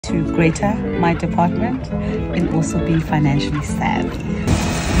To greater my department and also be financially savvy.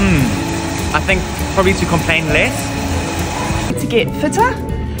 I think probably to complain less. To get fitter,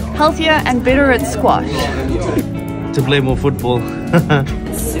 healthier and better at squash. To play more football.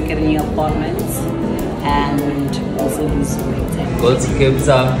 To get a new apartment and also lose weight. Go to Cape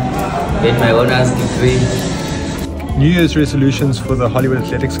Town, get my honours degree. New Year's resolutions for the Hollywood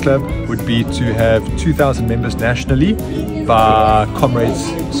Athletics Club would be to have 2,000 members nationally by comrades,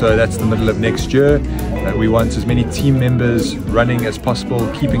 so that's the middle of next year. We want as many team members running as possible,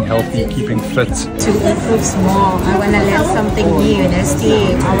 keeping healthy, keeping fit. To improve more, I want to learn something new in this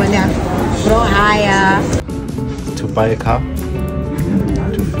team. I want to grow higher. To buy a car,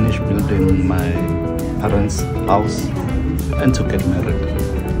 to finish building my parents' house, and to get married.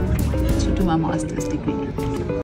 To do my master's degree.